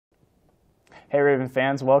Hey Raven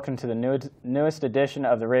fans, welcome to the newest edition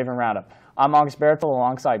of the Raven Roundup. I'm August Berthel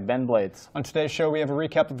alongside Ben Blades. On today's show, we have a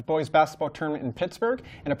recap of the boys basketball tournament in Pittsburgh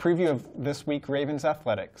and a preview of this week Ravens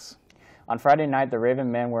athletics. On Friday night, the Raven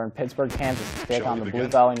men were in Pittsburgh, Kansas to take on the Blue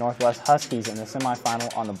Valley Northwest Huskies in the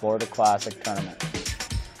semifinal on the Florida Classic tournament.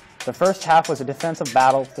 The first half was a defensive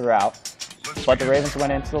battle throughout, but the Ravens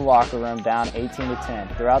went into the locker room down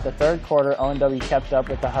 18-10. Throughout the third quarter, ONW kept up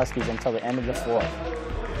with the Huskies until the end of the fourth,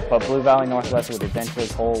 but Blue Valley Northwest would eventually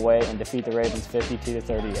pull away and defeat the Ravens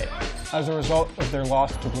 52-38. As a result of their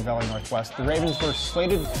loss to Blue Valley Northwest, the Ravens were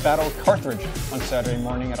slated to battle Carthage on Saturday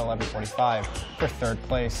morning at 11:45 for third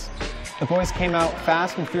place. The boys came out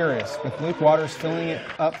fast and furious, with Luke Waters filling it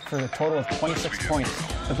up for a total of 26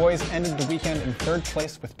 points. The boys ended the weekend in third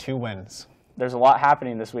place with 2 wins. There's a lot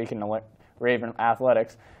happening this week in the Raven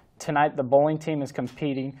athletics. Tonight, the bowling team is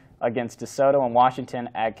competing against DeSoto and Washington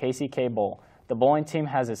at KCK Bowl. The bowling team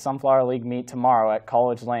has a Sunflower League meet tomorrow at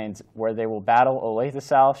College Lanes, where they will battle Olathe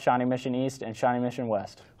South, Shawnee Mission East, and Shawnee Mission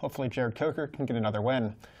West. Hopefully Jared Coker can get another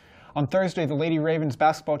win. On Thursday, the Lady Ravens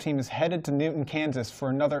basketball team is headed to Newton, Kansas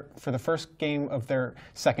for the first game of their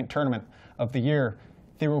second tournament of the year.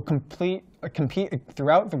 They will compete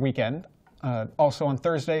throughout the weekend. Also on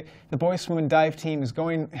Thursday, the boys swim and dive team is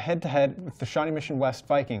going head-to-head with the Shawnee Mission West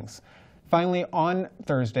Vikings. Finally, on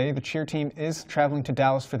Thursday, the cheer team is traveling to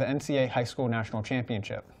Dallas for the NCAA High School National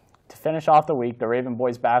Championship. To finish off the week, the Raven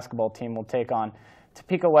boys basketball team will take on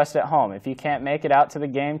Topeka West at home. If you can't make it out to the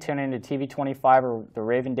game, tune in to TV 25 or the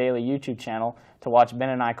Raven Daily YouTube channel to watch Ben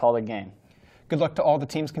and I call the game. Good luck to all the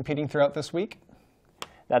teams competing throughout this week.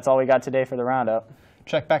 That's all we got today for the Roundup.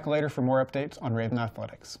 Check back later for more updates on Raven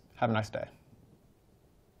Athletics. Have a nice day.